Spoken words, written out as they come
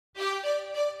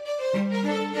Welcome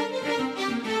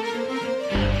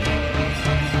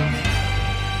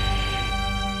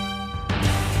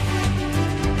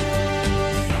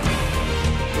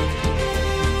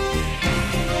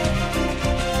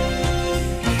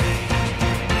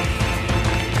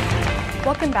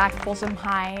back, Folsom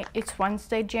High. It's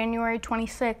Wednesday, January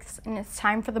 26th, and it's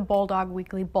time for the Bulldog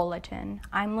Weekly Bulletin.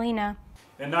 I'm Lena.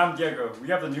 And I'm Diego. We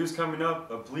have the news coming up,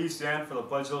 but please stand for the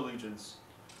Pledge of Allegiance.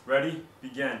 Ready?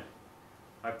 Begin.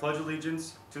 I pledge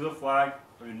allegiance to the flag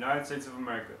of the United States of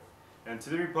America, and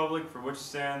to the republic for which it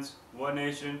stands, one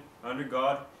nation, under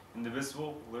God,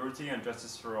 indivisible, liberty and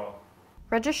justice for all.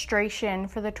 Registration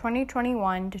for the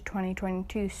 2021 to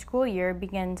 2022 school year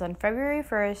begins on February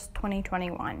 1st,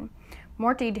 2021.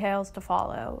 More details to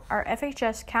follow. Our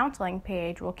FHS counseling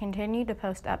page will continue to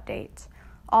post updates.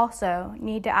 Also,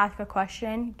 need to ask a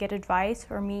question, get advice,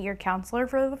 or meet your counselor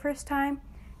for the first time?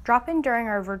 Drop in during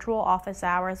our virtual office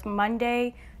hours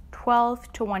Monday,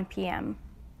 12 to 1 p.m.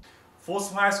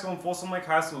 Folsom High School and Folsom Lake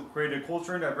High School created a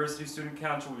Culture and Diversity Student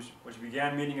Council which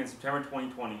began meeting in September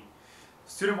 2020.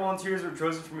 Student volunteers were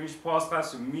chosen from each PAWS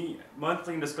class to meet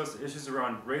monthly and discuss issues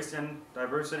around race and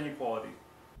diversity and equality.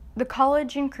 The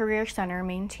College and Career Center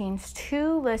maintains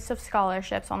 2 lists of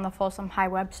scholarships on the Folsom High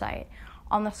website.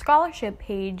 On the scholarship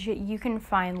page, you can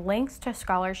find links to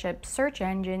scholarship search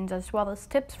engines as well as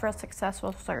tips for a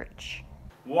successful search.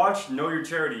 Watch Know Your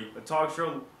Charity, a talk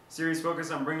show series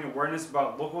focused on bringing awareness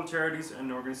about local charities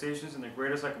and organizations in the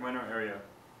greater Sacramento area.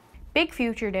 Big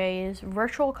Future Days,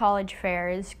 virtual college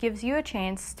fairs, gives you a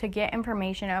chance to get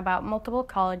information about multiple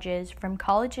colleges from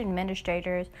college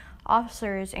administrators,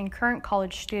 officers, and current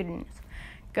college students.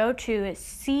 Go to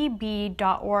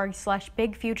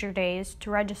cb.org/bigfuturedays to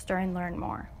register and learn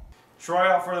more. Try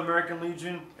out for the American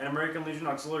Legion and American Legion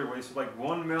Auxiliary will select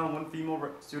 1 male and 1 female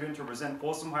student to represent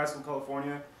Folsom High School,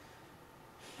 California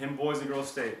in Boys and Girls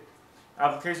State.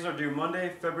 Applications are due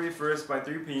Monday, February 1st by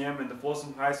 3 p.m. in the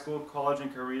Folsom High School College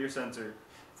and Career Center.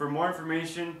 For more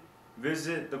information,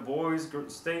 visit the Boys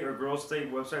State or Girls State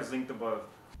websites linked above.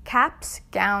 Caps,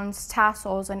 gowns,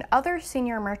 tassels, and other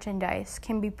senior merchandise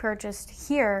can be purchased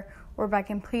here or by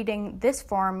completing this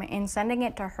form and sending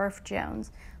it to Herf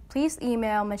Jones. Please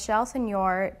email Michelle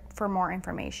Senior for more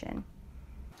information.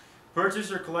 Purchase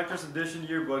your collector's edition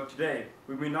yearbook today.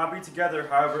 We may not be together,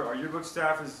 however, our yearbook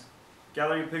staff is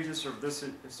gathering pictures of this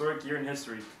historic year in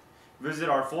history. Visit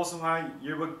our Folsom High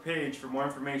yearbook page for more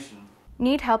information.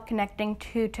 Need help connecting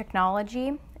to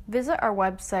technology? Visit our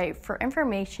website for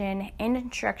information and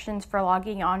instructions for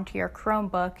logging on to your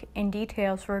Chromebook and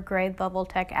details for grade level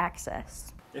tech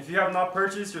access. If you have not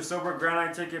purchased your Silver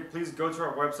Granite ticket, please go to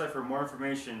our website for more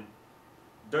information.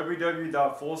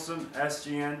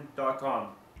 www.folsomsgn.com.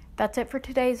 That's it for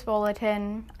today's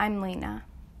bulletin. I'm Lena.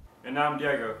 And I'm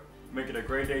Diego. Make it a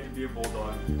great day to be a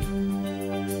Bulldog.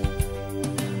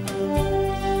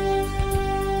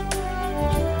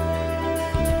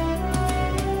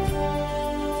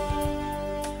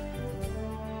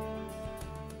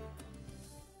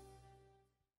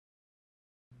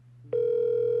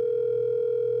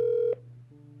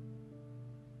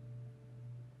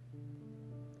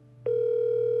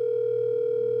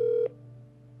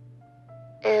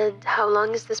 And how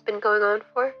long has this been going on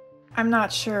for? I'm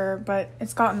not sure, but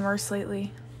it's gotten worse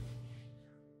lately.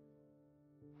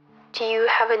 Do you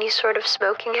have any sort of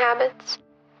smoking habits?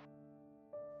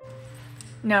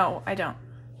 No, I don't.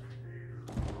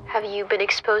 Have you been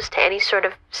exposed to any sort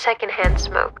of secondhand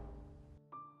smoke?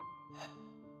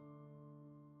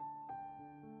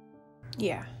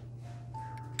 Yeah.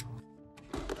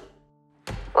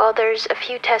 Well, there's a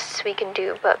few tests we can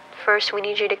do, but first we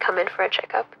need you to come in for a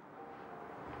checkup.